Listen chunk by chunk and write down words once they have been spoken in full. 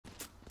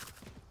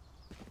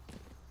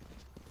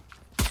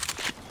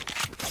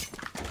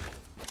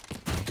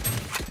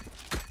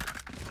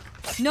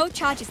No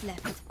charges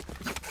left.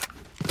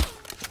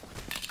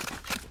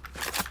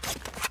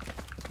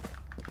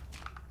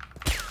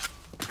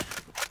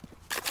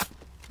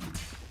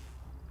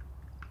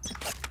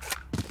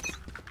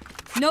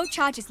 No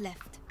charges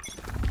left.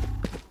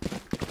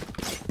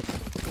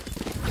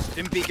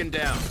 Stim beacon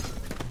down.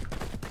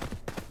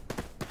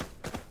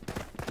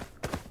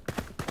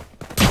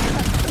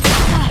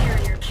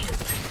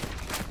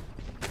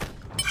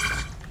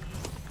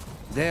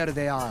 There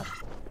they are.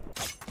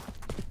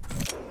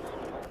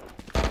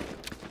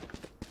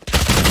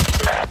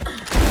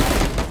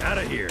 Out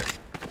of here.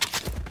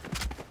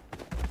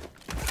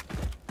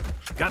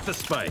 Got the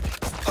spike.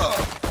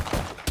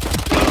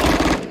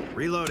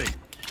 Reloading.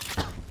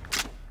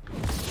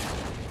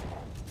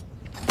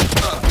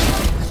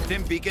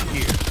 Stim beacon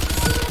here.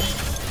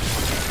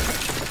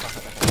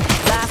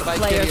 Last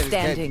player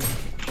standing.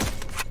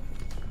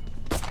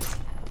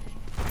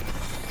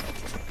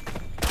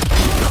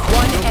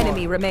 One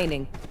enemy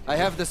remaining. I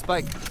have the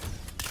spike.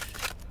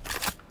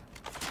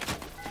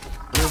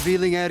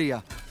 Revealing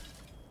area.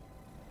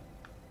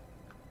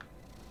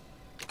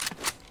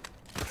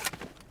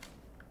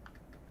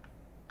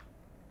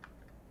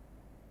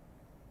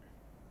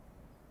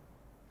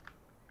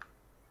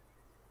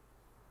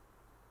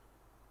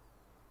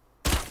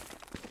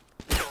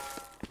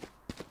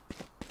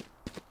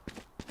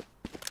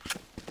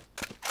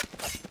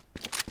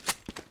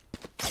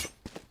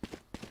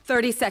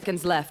 Thirty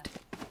seconds left.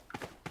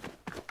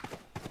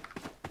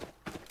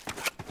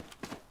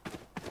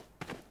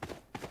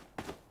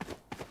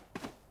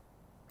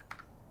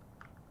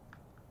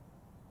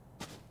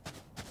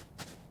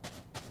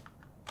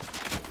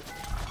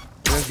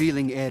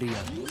 Revealing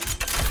area.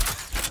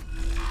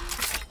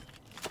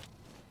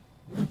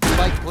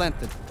 Spike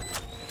planted.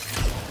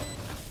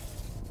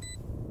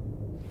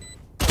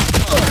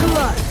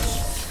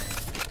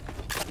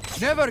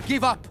 Never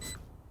give up.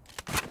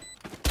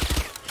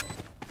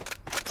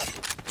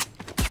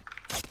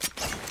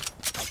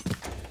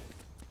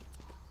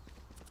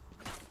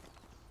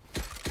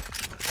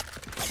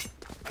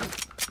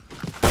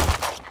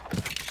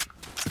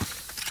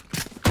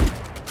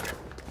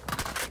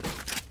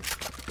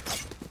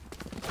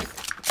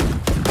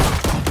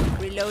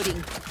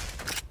 Reloading.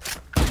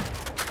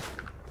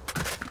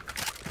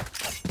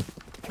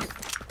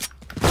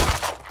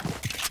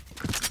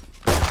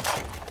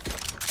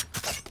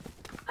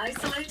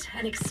 Isolate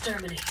and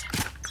exterminate.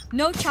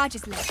 No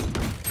charges left.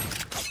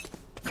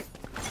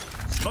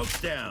 Smoke's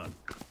down.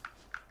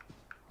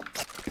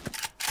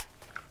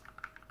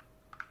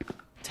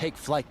 Take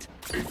flight.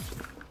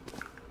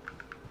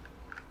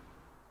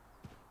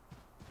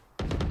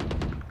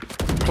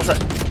 Close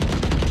that.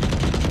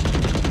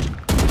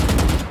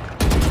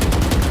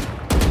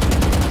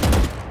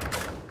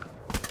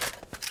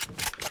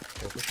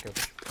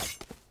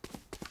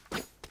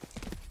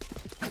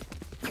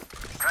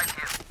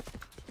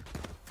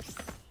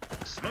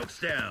 Smoke's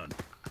down.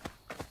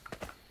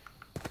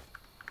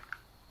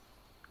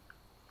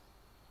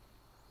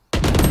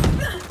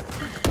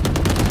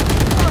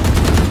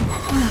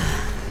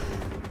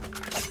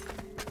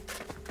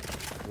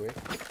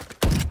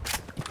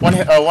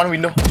 One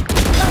window.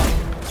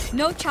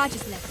 No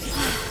charges left.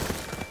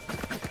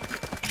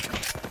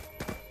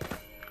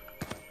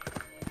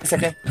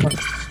 Second.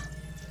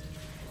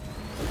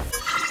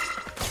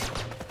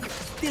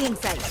 Still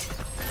inside.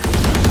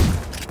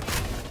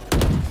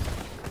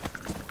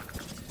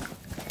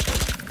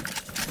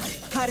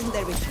 Cutting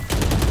their vision.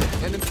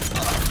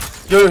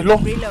 Yo, low.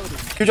 Reloading.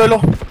 Killjoy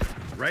low.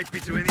 Right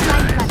between the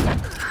eyes.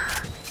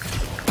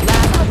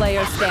 Last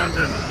player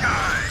standing.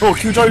 Bro,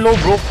 Killjoy low,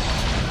 bro.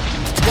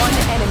 One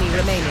enemy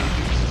remaining.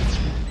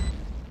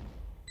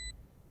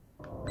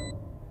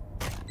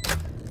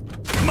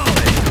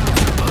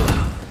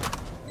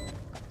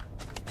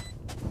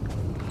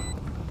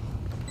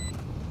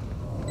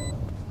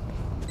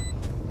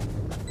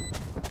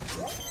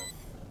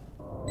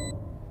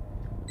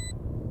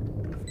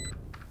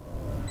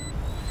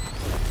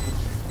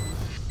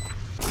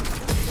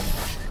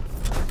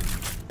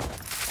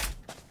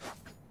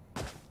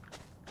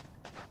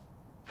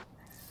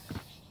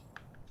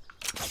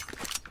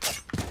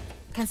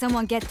 Can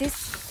someone get this?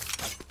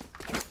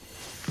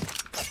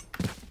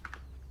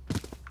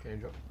 Can you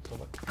drop?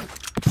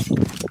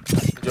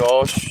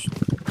 Josh,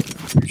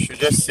 you should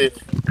just save.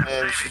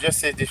 You should just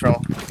save this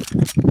round.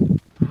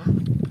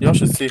 You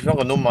should save. You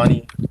got no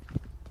money.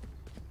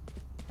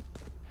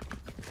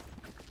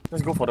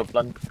 Let's go for the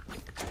plant.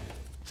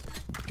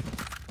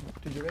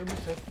 Did you ready,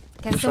 sir?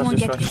 Can Just someone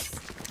rush, get just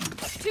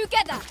this?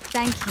 Together!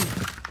 Thank you.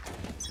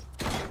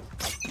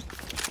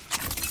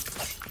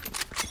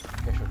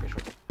 Okay,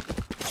 sure.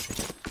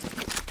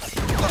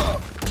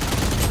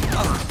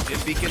 Stim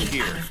beacon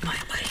here.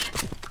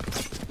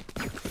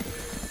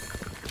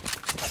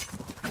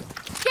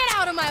 Get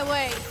out of my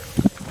way!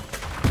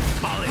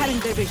 Cutting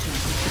their vision.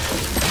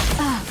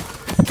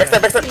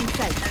 Backstab.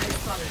 Inside.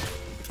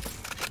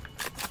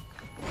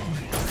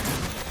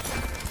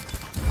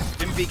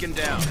 Stim beacon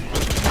down.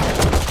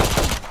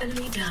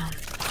 Enemy down.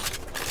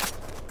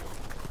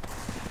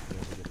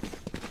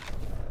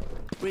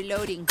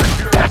 Reloading.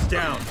 It's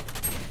down.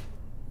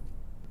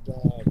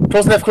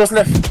 Close left, close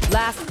left.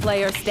 Last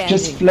player standing.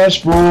 Just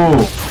flash,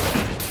 bro.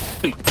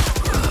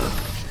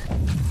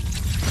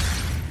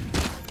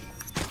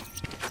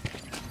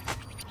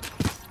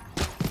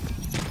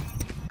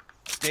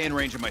 Stay in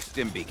range of my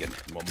stim beacon,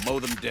 and we'll mow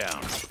them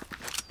down.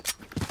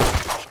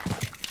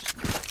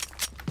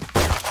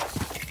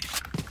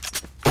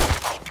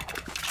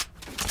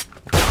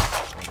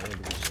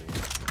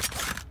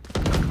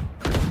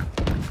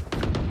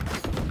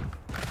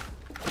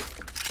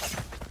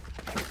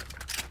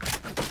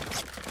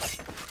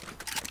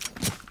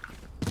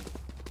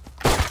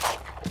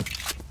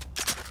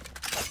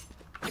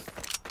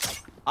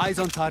 Eyes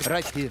on target.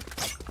 Right here.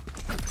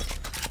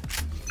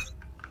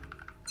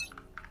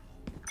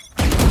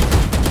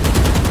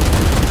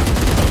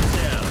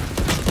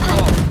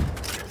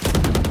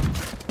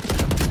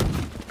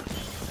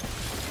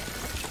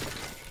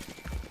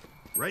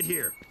 Right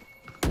here.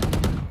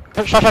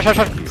 Shot.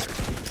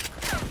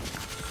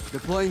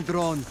 Deploying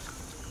drone.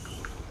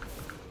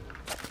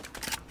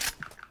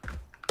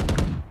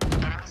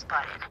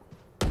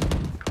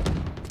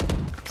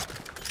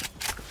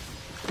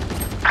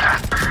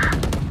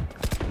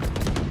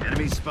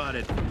 Enemy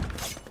spotted.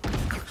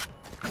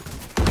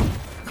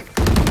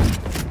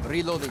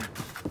 Reloading.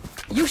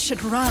 You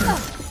should run.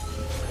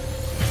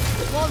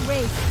 Wall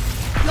raised.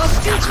 Your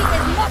duty is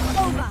not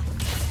over.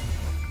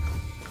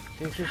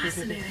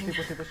 Fascinating.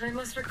 I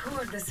must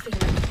record this feeling.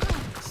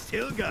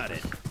 Still got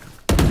it.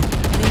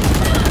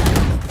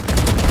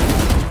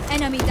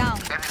 Enemy down.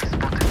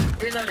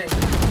 Reloading.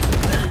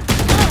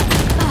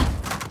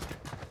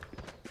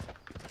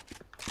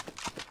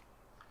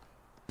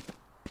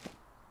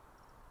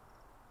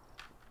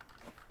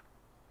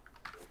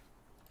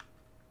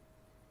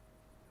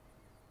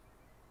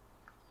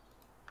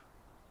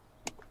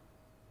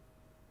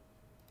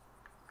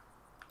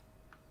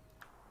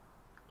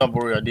 Don't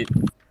worry, I did.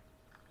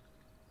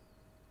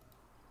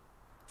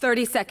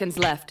 30 seconds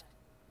left.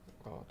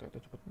 Oh, ternyata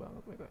cepet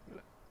banget mereka.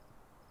 Gila.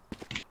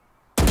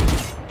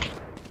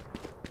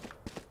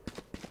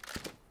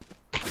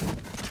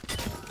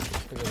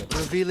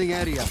 Revealing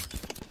area.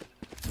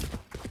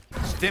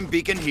 Stim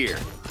beacon here.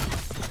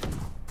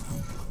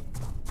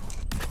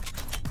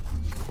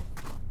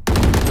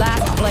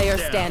 Last player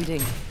down.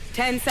 standing.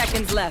 10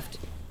 seconds left.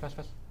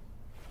 Fast.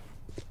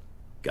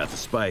 Got the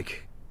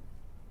spike.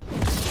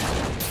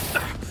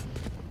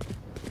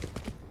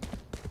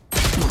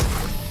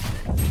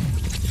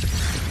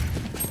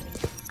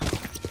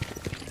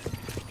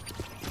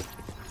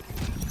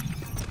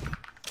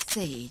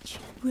 Sage,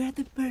 we are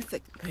the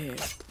perfect pair.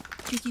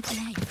 To give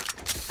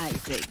life, I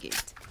beg it.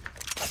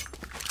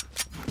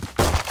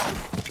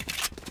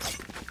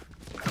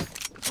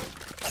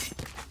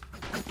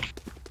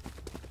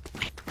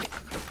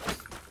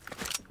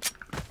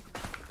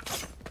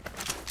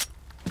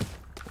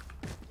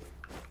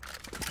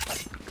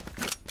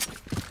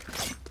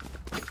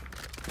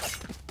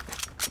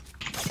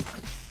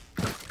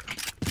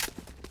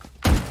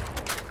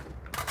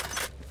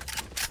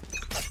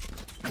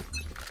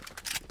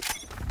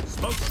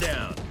 Smoke's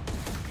down.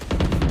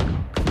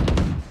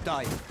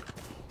 Die.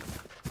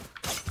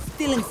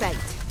 Still in sight.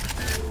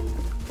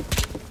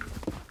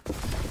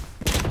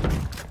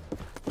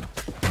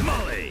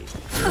 Molly.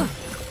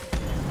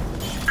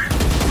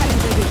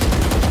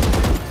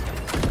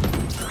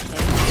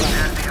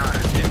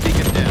 Stim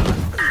beacon down.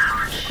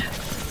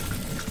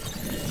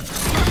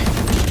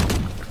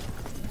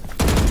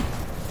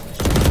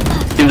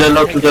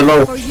 To the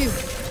low. For you.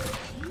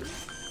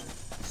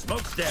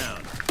 Smoke's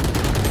down.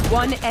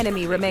 One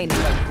enemy remaining.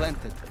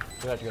 Planted.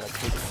 Gila.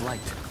 Take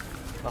flight.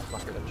 Last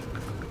kita.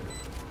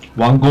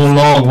 One go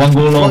long.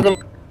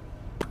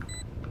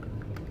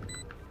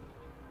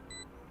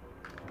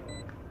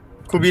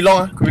 Could be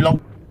long.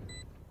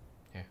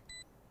 Yeah.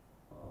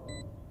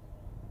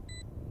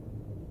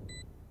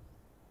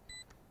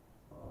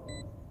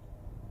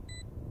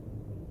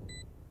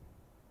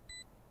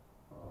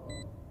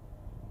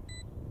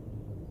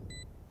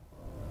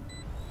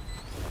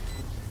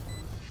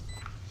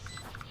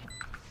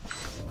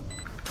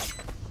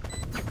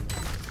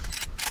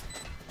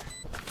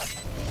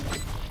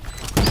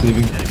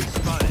 Saving. Enemy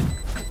spotted.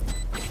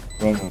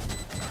 Run.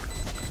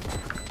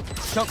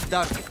 Shock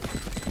dart.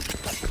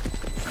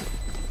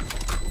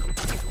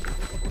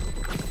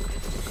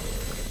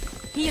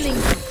 Healing.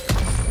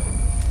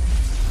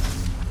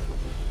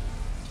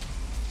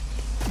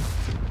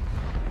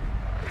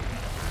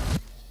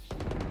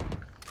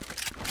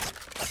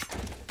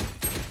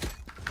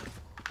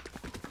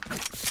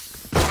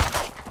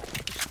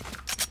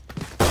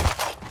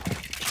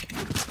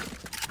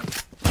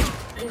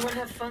 Anyone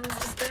have funds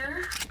to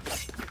spare?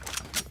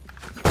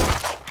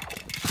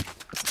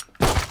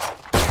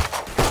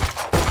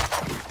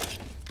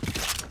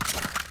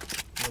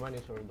 No money,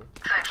 sorry, bro.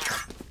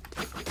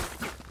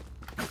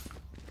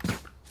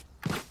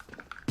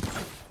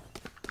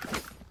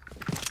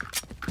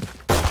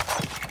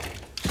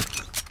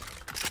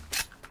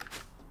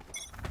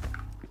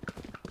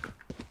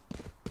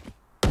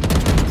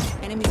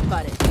 Enemy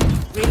spotted.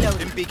 Reload.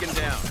 Stim beacon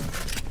down.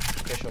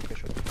 short.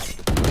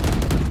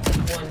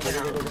 One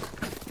down.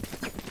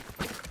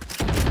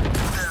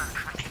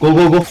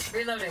 Go.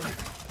 Reloading.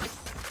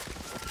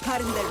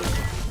 Pardon their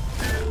vision.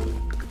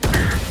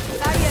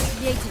 Barrier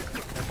created.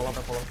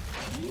 Follow.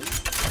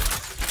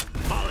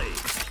 Molly.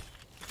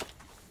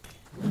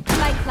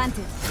 Light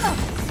planted.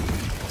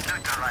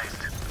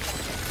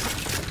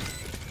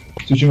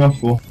 Switching up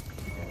 4.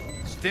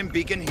 Stim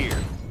beacon here.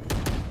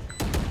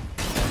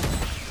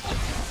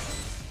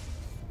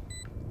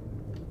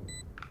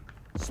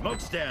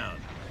 Smoke's down.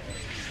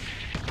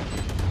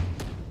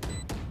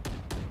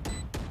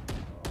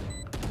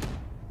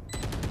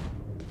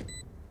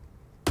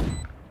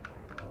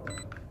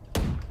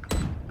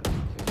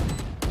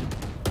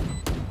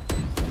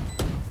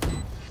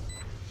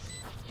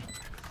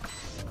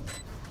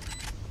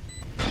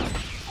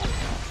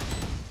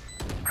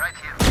 Right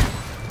here.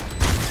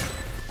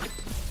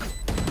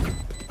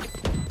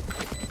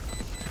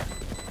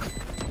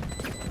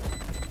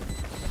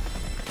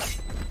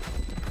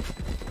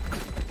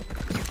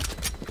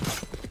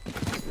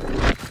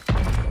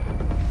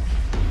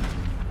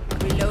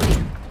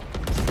 Reloading.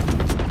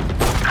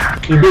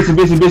 In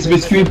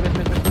base, screen.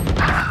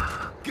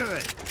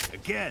 Good.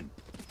 Again.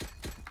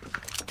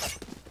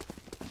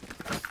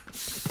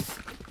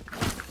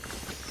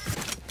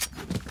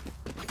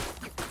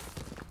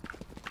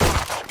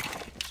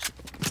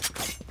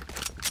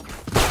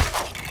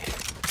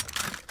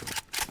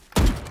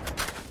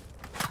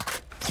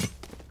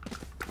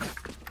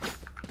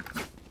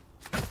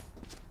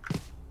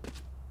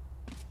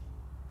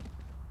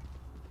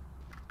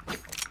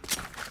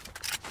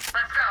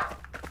 Let's go.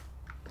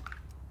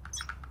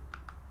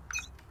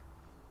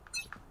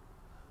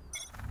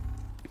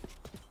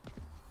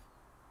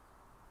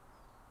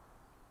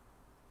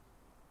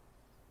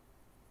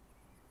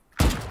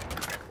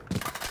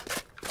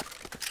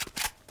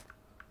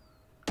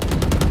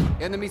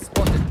 Enemy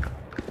spotted.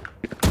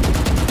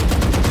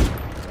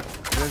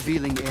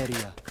 Revealing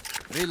area.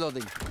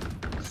 Reloading.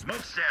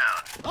 Smoke's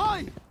down.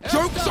 Aye!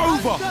 Joke's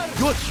over.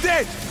 You're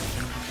dead.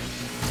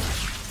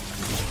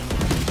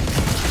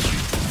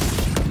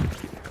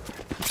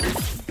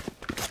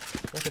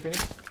 Where's the Phoenix?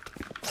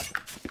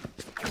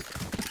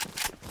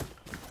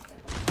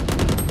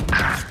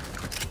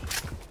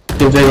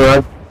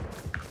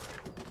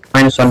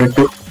 Minus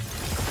 102.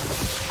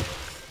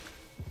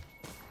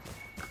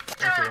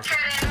 Don't get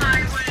in my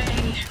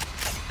way.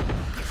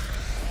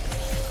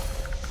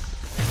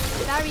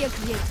 Barrier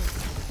created.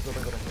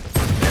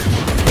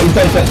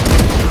 Inside.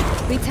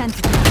 Return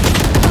to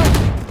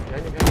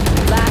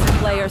Last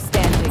player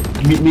standing.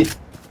 Meet.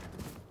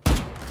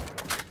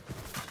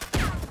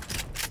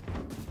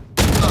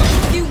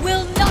 You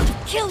will not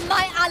kill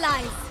my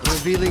allies.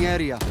 Revealing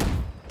area.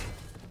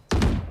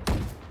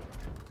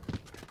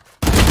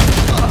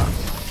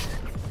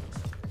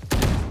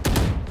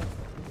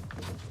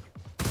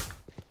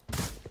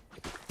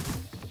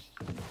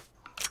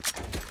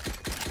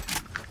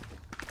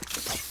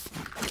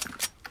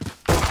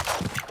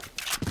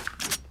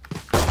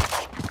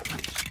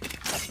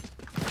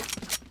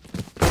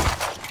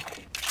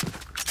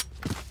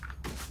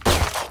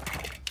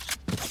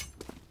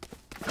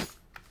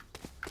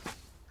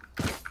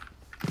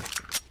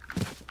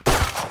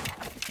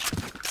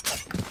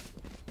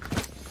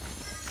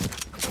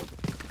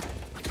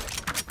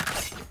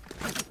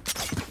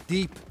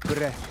 Deep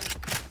breath.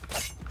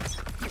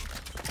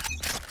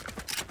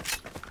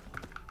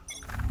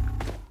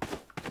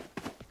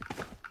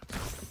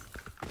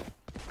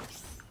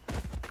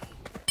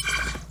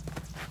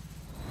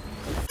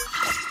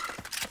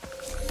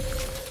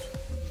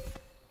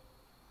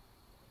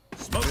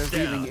 Smoke's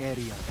Revealing down.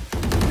 area.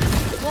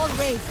 wall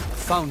raised.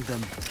 Found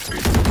them.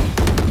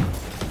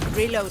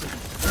 Reloading.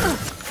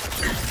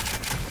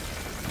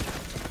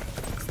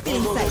 Still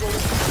inside.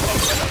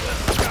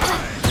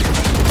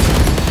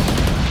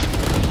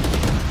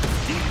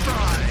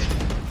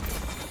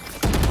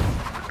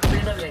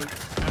 Reloading.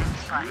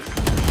 Right.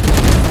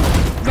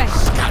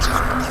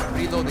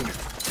 Reloading.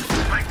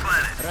 Spike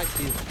planted. Right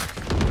here.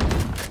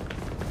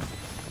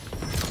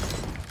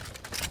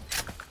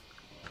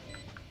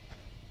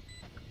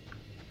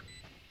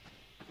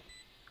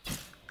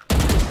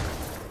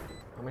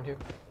 I'm in here.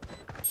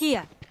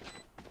 Here.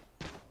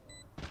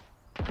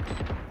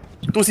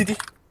 2 CT.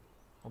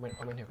 I'm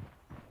in here.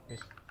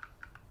 Please.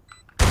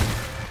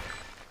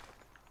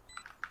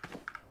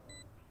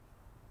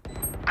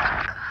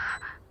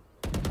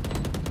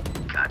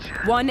 Gotcha.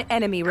 One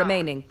enemy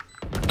remaining.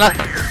 Think they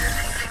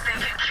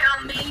can kill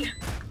me?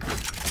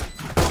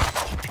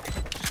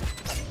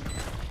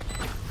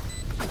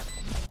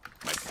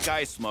 My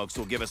sky smokes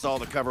will give us all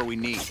the cover we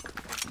need.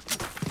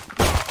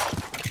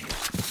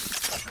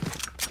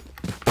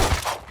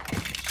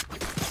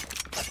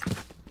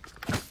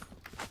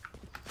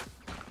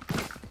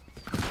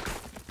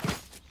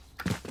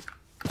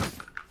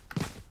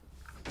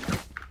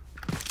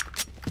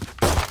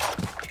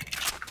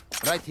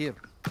 Right here.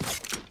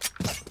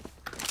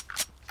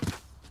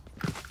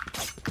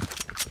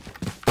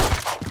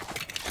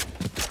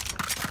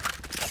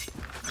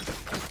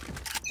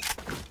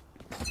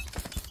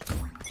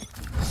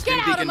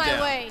 Get beacon my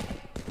down. way.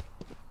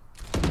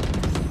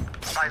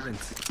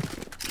 Silence.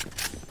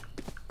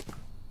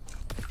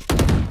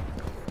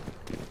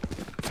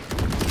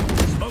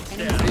 Smoke's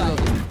down.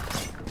 Reloading.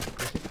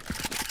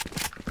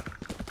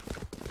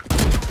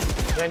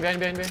 Behind.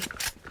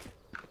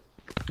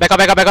 Back up.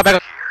 Back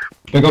up.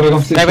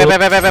 Six,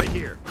 Back. Right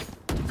here.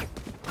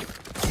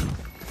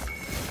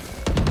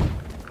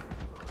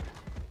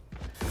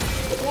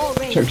 Wall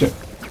raised. Check.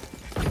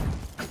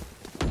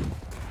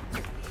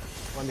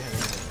 One behind.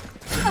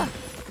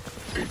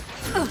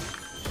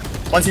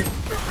 One seat.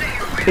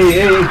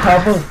 Hey,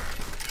 cover.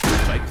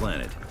 Spike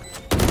planted.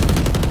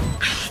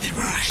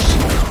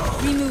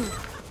 Remove.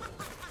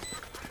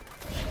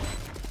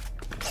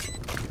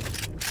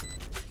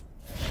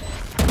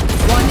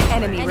 One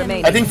enemy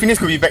remaining. I think Phoenix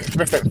could be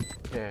backstab.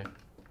 Yeah.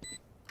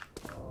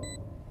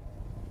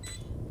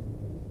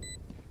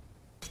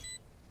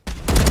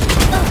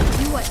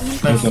 You are in.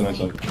 Nice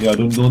one. Yeah,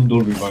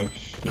 don't revive.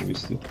 Don't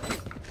waste it.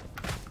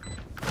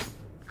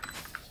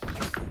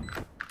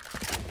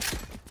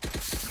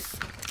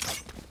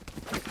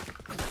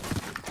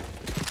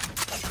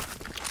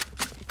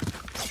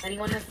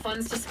 Anyone have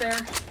funds to spare?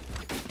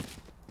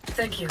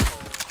 Thank you.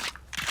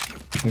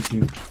 Thank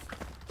you.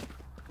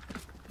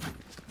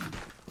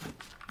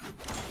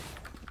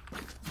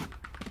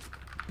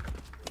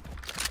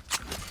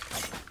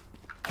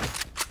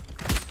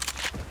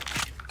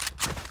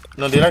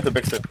 No, they like to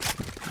backstab.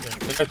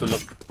 They like to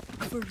look.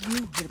 For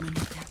you,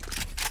 Hermanita.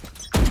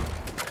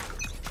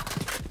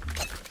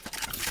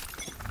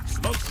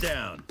 Smoke's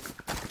down.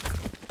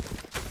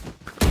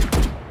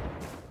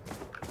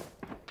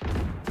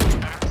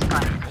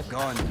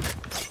 Gone.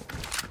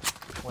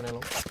 One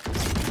alone.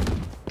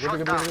 Go.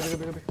 Enemy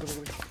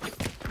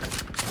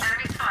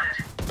spotted.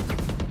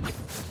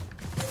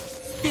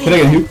 Can I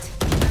get you?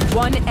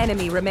 One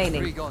enemy 3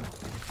 remaining. gone.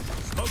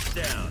 Smoke's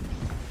down.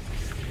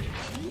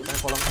 Time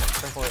for long.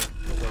 Time for.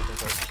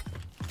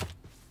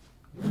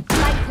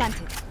 Light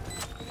planted.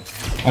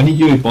 I need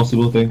you if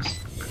possible, thanks.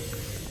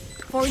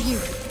 For you.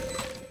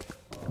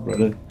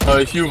 Brother.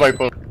 Hugh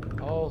Viper.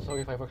 Oh,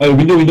 sorry, Viper.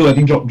 Window, I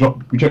think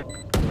drop. We check.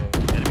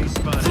 Enemy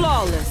spotted.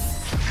 Flawless.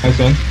 Nice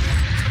one.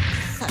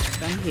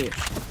 From here.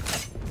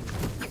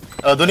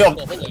 Don't need op.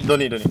 Don't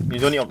need. You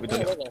don't need op.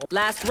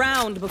 Last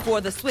round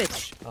before the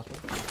switch. Last one.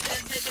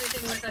 Can't take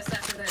anything with us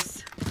after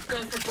this.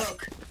 Go for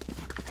broke.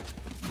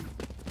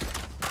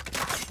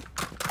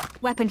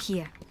 Weapon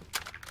here.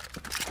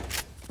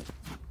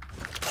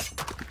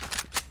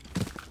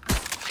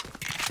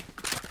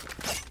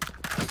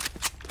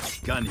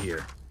 Gun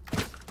here.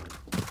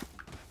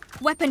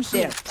 Weapon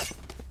here.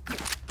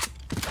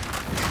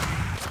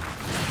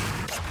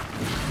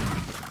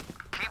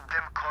 Keep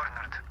them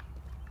cornered.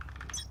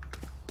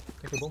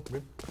 Take the bomb,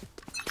 Brim.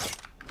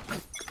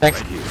 Right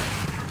here.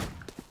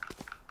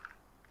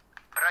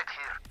 Right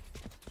here.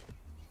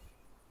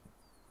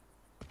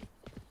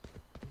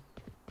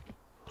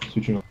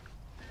 Switching on.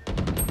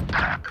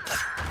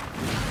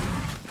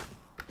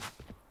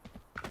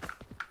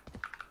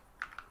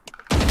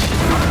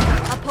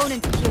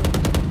 Opponent killed.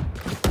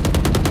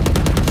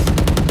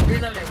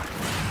 Reloading.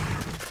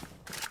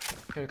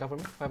 Can you cover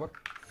me, Viper?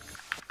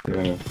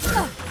 Yeah.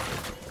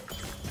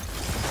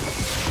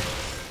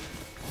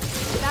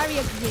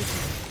 Barrier created.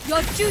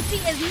 Your duty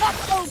is not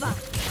over.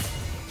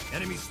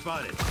 Enemy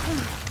spotted.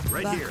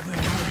 Right here.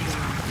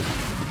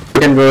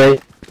 Can go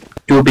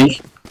 2B.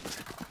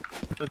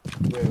 Wait.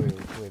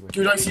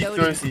 QIC.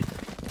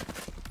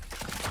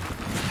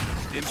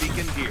 Stim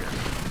beacon here.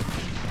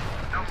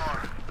 No more.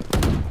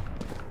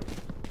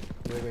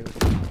 Wait.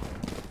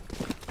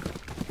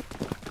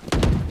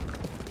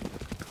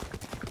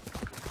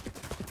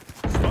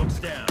 Smoke's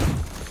down.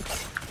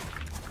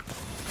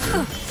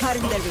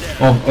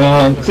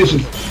 Six.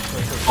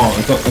 I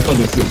thought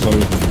the 6,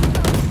 sorry.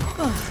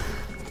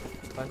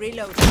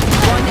 Reload.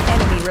 One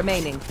enemy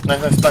remaining.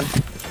 Nice. Stun.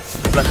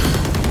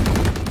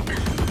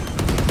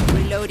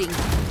 Reloading.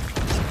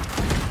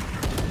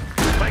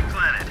 Spike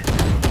planted.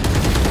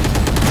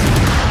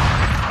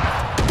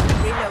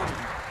 Reloading.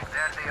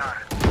 There they are.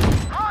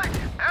 I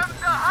am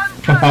the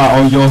hunter. Haha,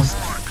 all yours.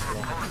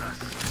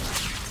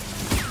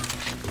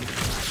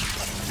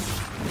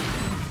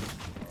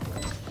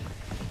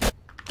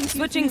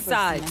 Switching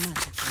sides.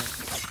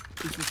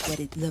 This is what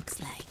it looks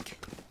like.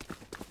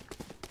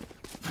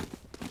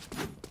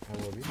 I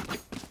will be.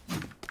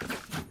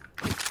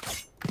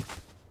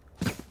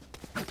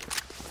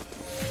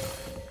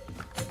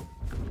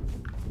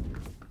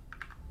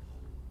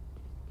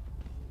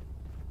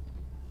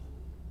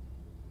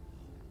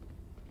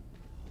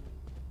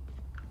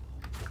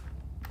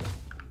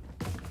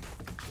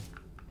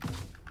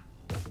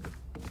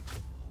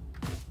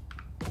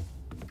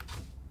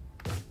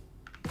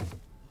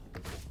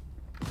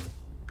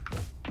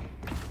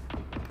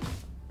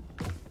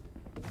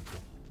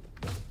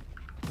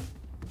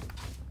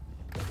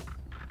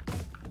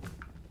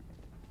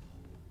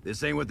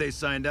 This ain't what they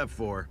signed up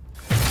for.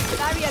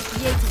 Barrier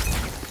created.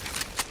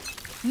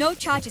 No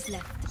charges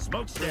left.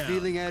 Smoke's down.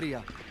 Revealing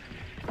area.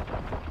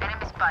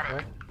 Enemy spotted.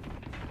 Where?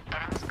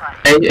 Enemy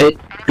spotted. 8,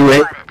 2,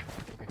 8.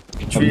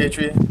 Spotted.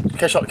 3A.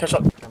 Catch shot.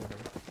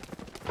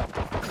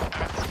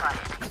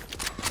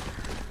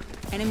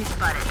 Enemy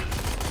spotted.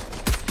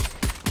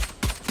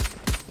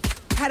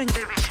 Cutting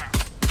their vision.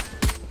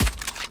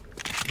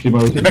 They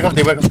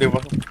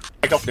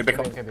They back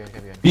off.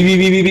 B.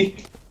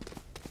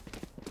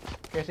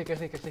 KC.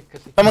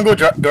 Someone go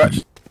garage.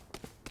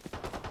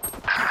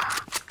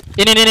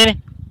 In.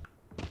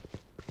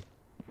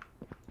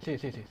 See.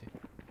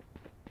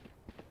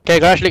 Okay,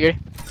 garage league.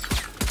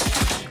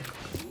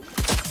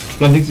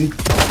 Planting C.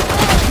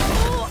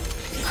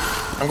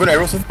 I'm going to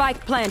arrow soon.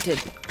 Spike planted.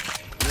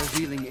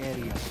 Revealing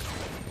area.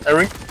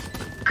 Arrowing.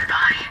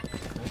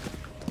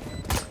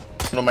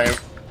 No, my arrow.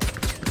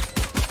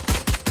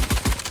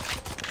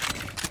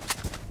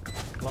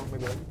 Long,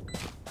 maybe long.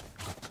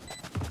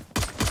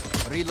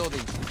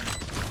 Reloading.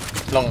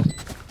 Long.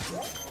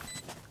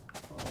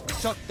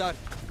 Shot dart.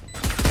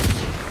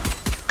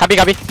 Copy.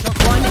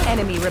 One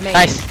enemy remaining.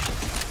 Nice.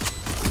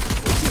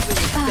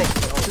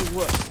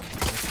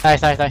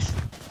 Nice.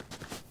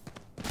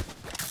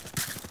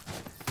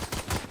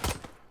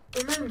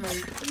 Remember,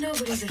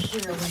 nobody's a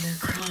hero when they're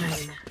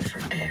crying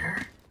for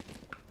air.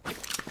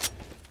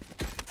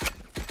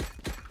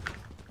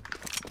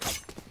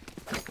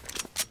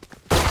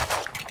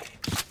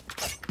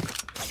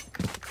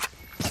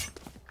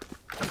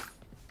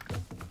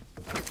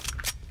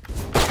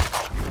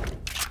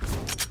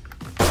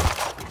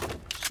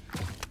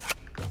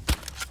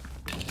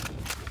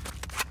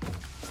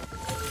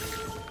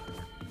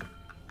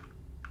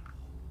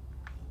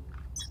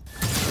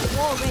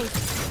 Wall raised.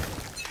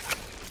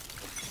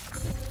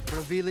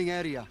 Revealing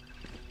area.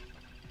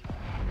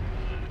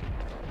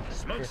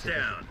 Smoke's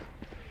down.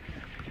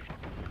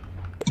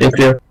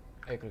 Clear.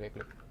 A click.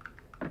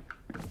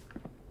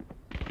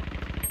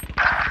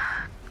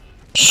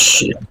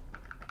 Shit.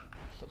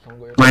 Someone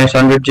go A. Minus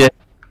 100 jet.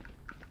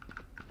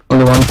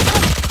 Only one.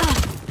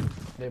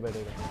 Day by.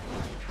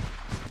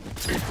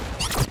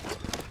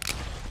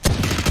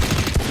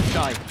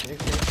 Die.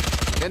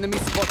 Enemy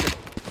spotted.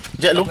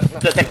 Jet low.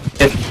 Jet tech.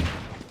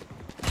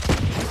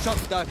 Shot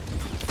dart.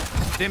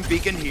 Dim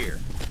beacon here.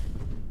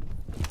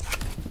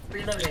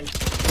 Reloading.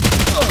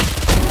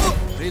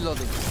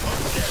 Reloading.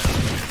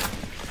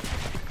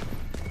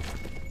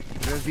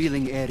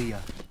 Revealing area.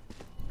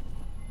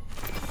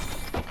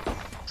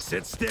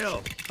 Sit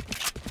still.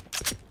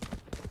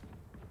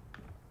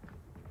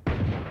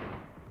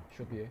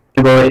 Should be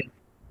A. Boy.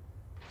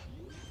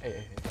 A.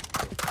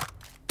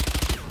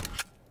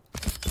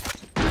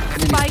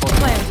 Spike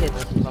planted.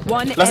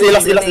 One Last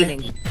enemy A.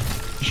 remaining.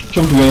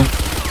 Jump together.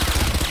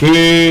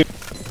 Hey.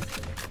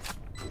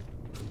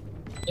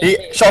 He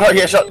shot out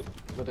here. Shot.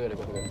 Go together.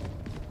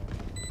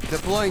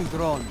 Deploying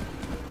drone.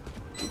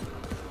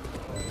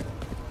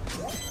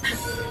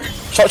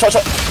 Shot.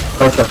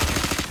 Okay.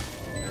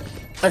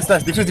 Nice.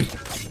 Defuse.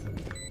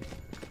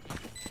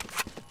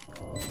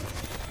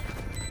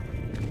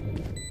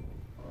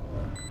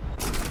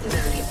 No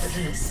need for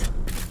this.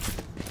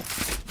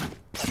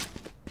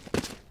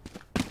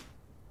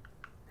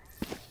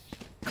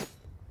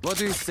 What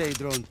do you say,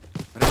 drone?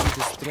 Ready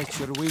to stretch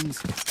your wings?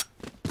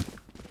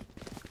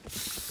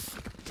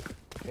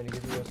 Can you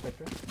give me a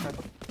spectre?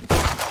 Sniper?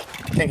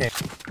 Okay.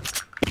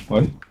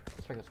 What?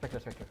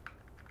 Spectre.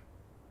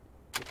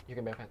 You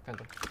can be a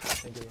phantom.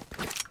 Thank you.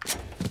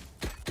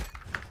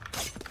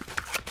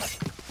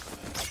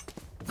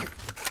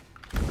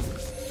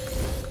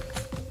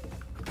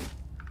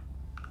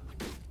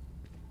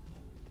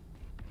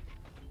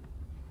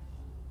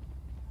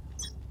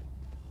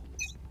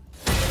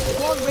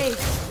 Wall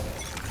raised.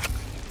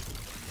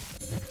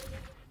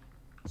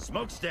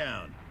 Smoke's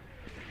down.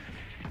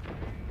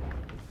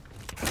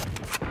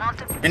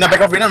 Rina,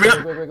 back off. Rina.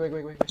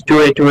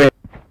 Wait. 2A.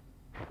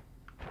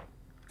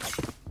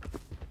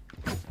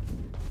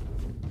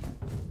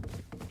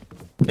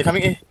 They're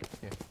coming A.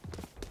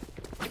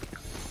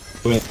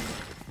 Wait.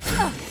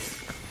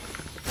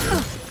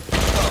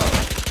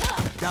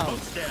 Down.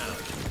 Smoke's down.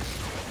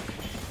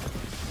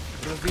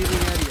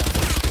 Revealing area.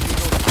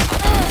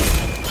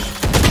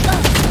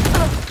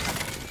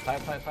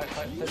 Five.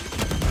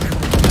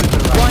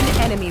 One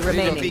enemy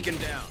remaining. Beacon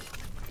down.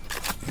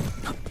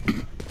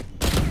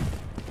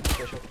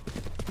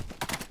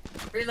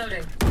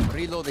 Reloading.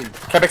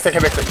 Come back.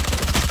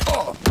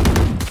 Oh.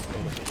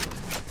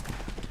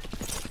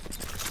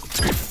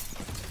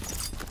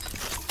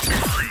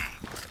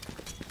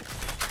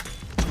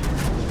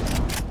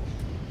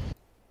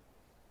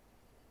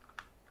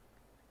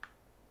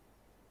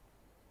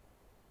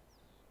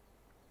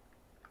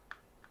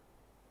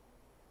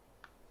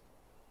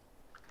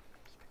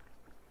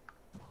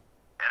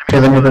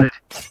 Heaven.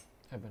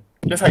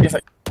 Just hide.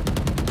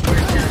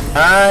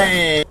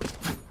 Nice.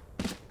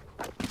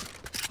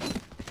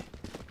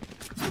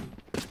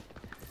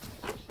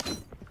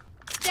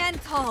 Stand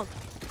tall.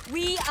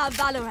 We are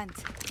Valorant.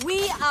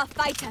 We are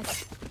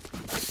fighters.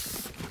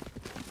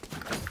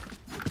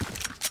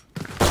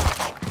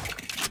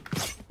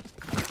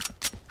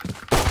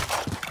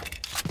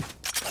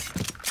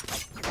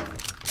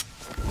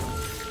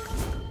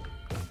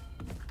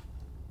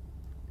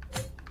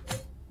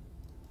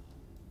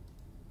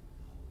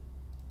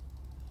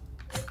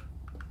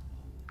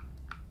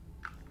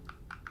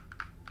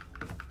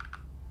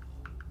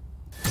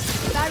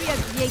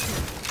 Barrier created.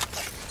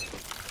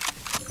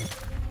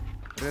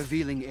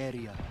 Revealing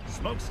area.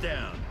 Smoke's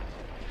down.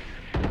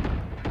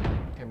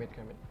 Came mid.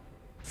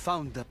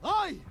 Found them.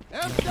 I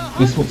am the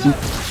This one's it.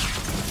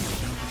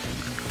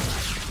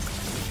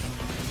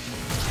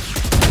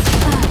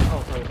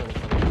 Oh, sorry.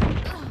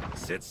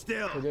 Sit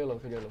still. Video low.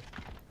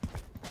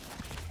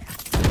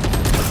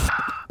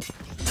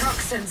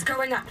 Toxins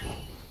going up.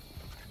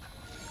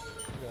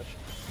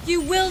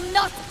 You will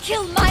not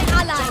kill my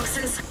ally.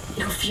 Toxins,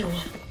 no fuel.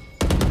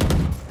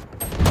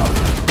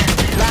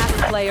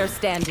 Last player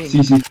standing.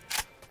 CC.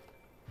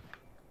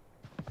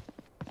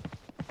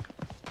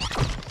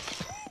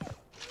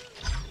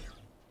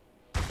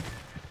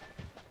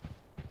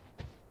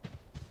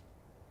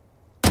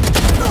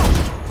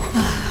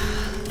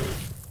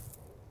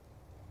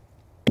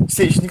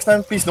 Sage, next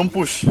time please don't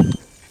push.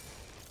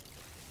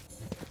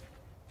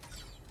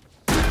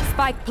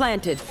 Spike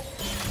planted.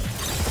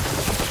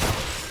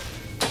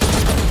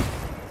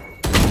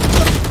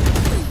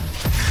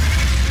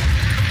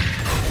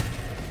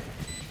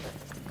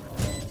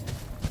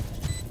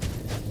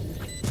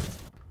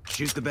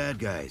 Shoot the bad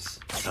guys.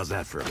 How's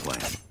that for a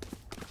plan?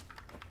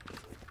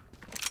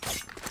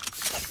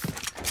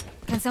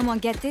 Can someone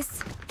get this?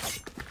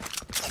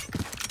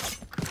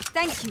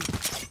 Thank you.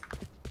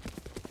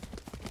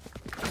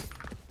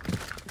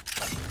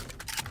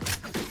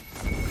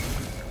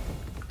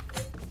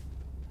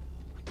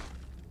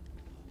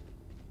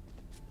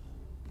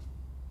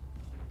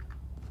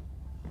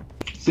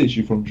 Sage,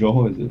 you from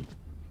Johor, is it?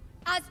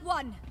 As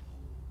one.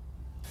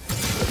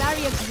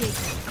 Barrier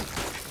created.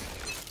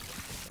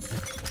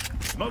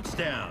 Smoke's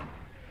down.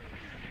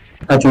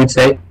 How'd you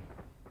say?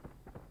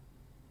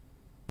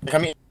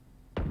 Come in.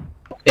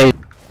 Hey.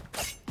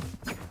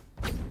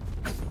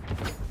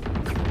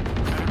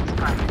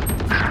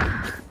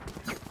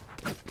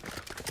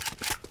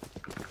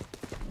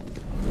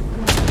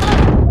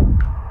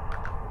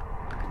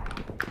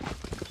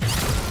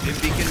 Dim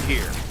beacon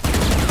here.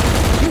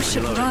 You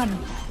should run.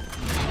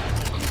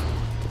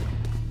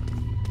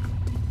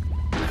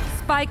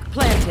 Spike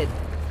planted.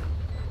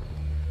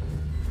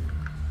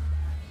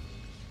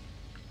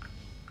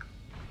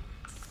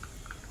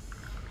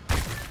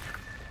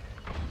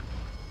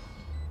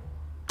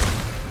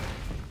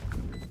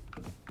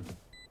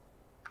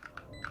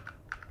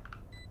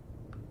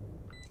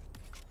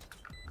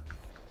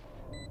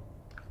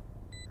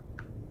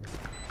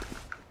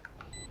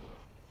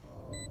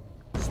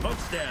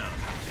 Smoke's down.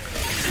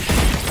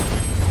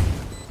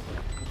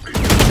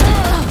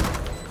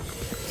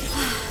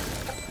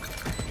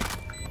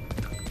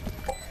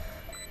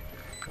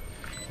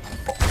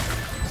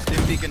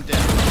 Stim beacon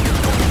down.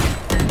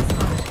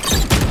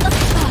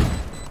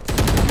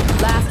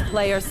 Last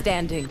player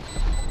standing.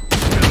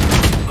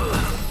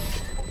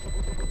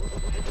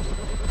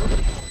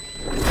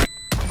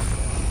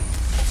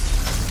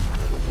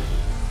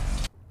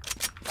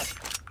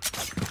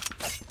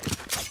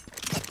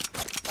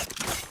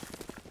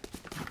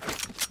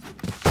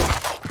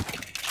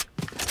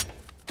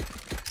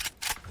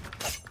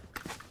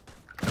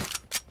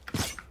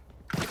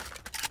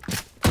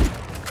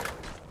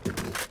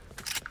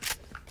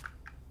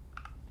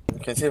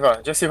 Can save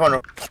her. Just save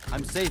her.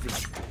 I'm saving.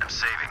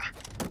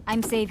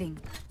 I'm saving.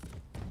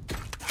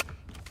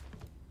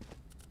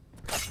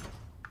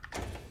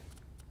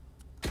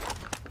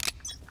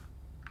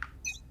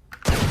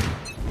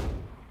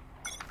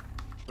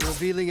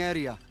 Revealing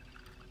area.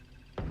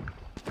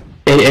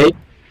 AA.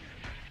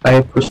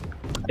 I push.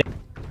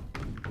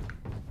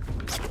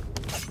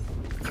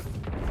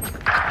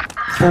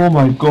 Oh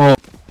my god.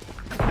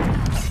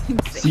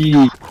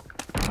 C.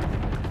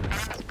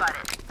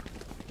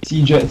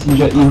 C jet,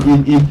 in.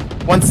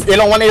 One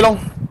A long.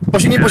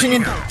 Pushing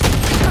in.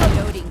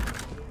 Loading.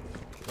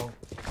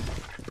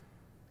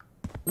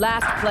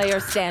 Last player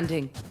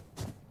standing.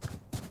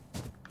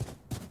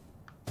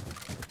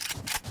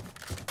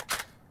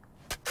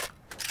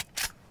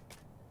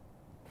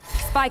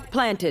 Spike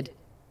planted.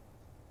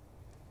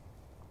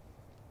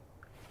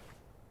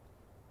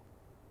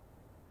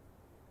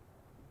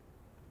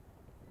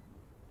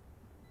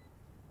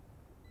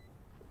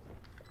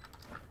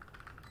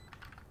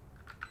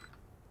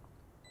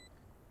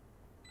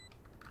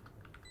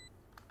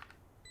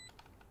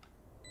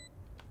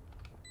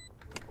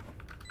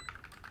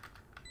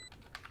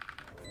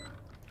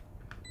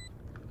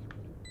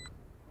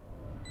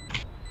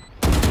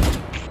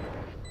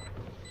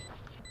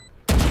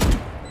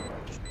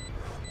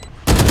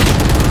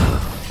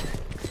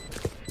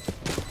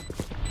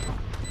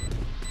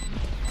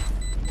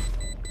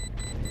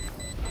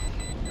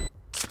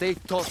 Stay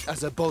taut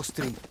as a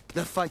bowstring.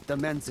 The fight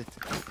demands it.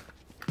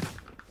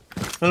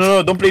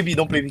 No, don't play B.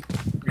 We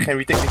can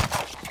retake it.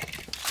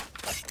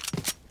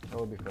 I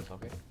will be first,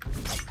 okay?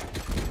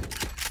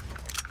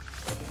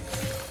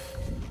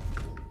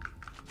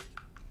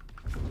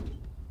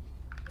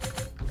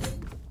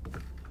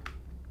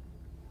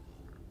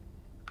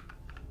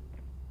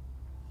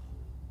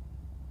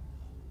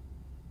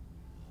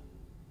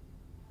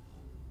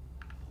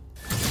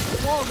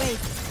 Wall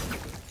raised.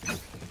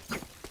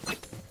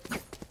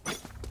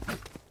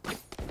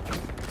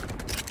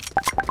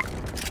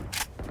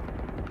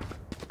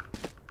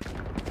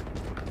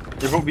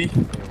 They broke B.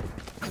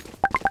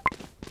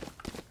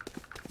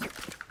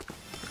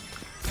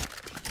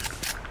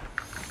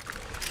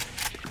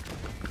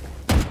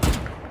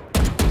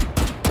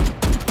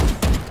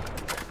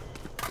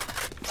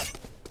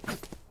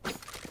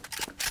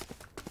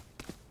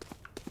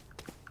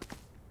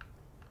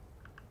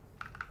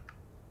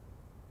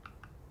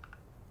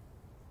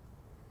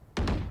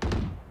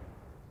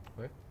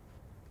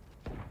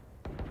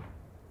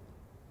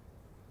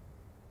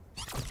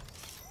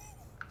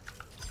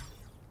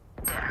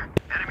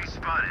 Enemy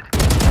spotted.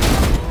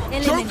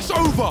 Joke's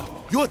over!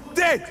 You're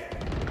dead!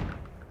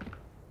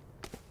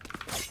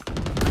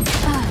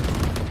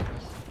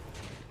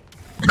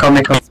 Come.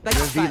 Spike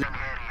spotted.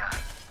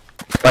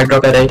 Spike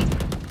drop at A. They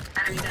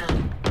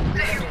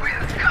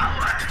will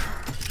cover.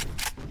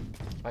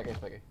 Spike A,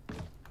 spike A.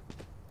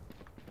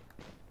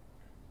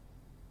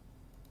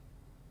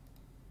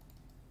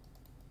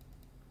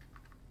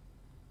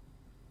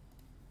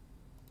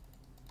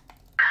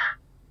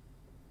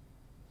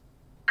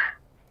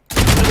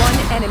 One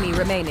enemy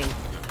remaining.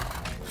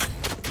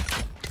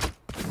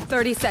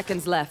 30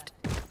 seconds left.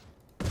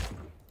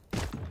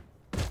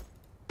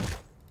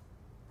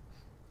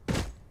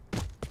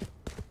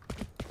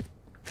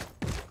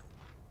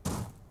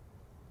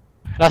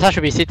 Last one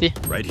should be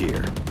CT. Right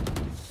here.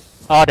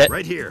 Oh, dead.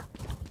 Right here.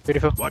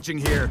 Beautiful. Watching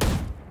here.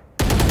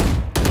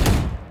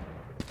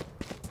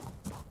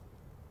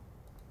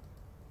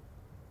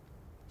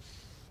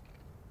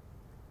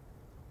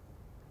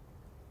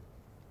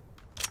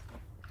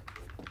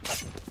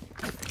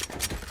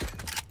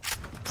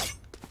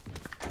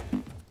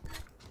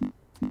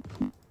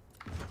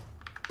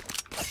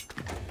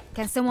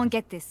 Can someone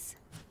get this?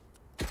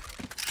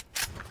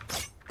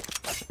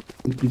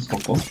 Please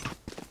stop off.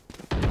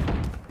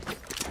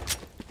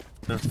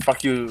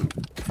 Fuck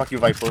you,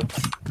 Viper.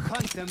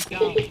 Hunt them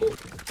down.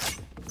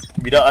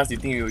 Without us, you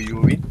think you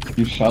will win?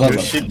 You shut up, You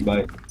shit.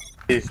 bye.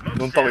 Hey,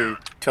 don't talk with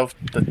 12,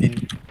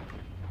 13.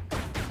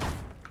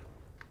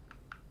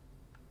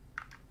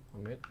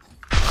 One mid.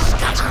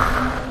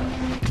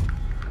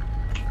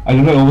 I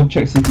don't know,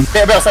 overcheck CT.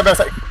 Hey, back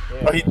outside.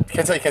 Yeah, Oh, he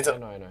cancel.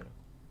 I know.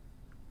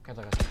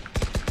 Cancel.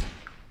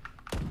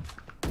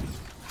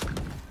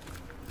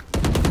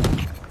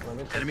 One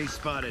mid. Enemy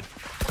spotted.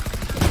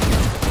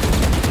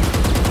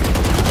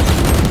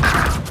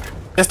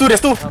 There's two.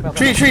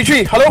 Three.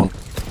 Hello?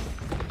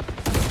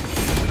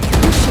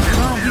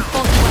 You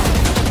fought well.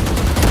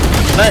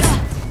 Nice.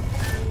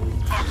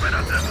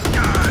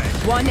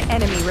 One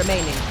enemy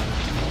remaining.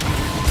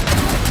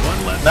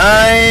 One left.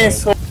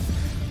 Nice.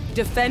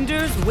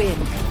 Defenders win.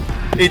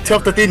 Hey,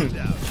 12, 13.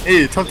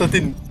 Hey, 12,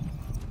 13.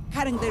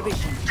 Cutting their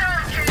vision.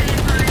 Don't get in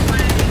my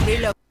way.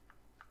 Reload.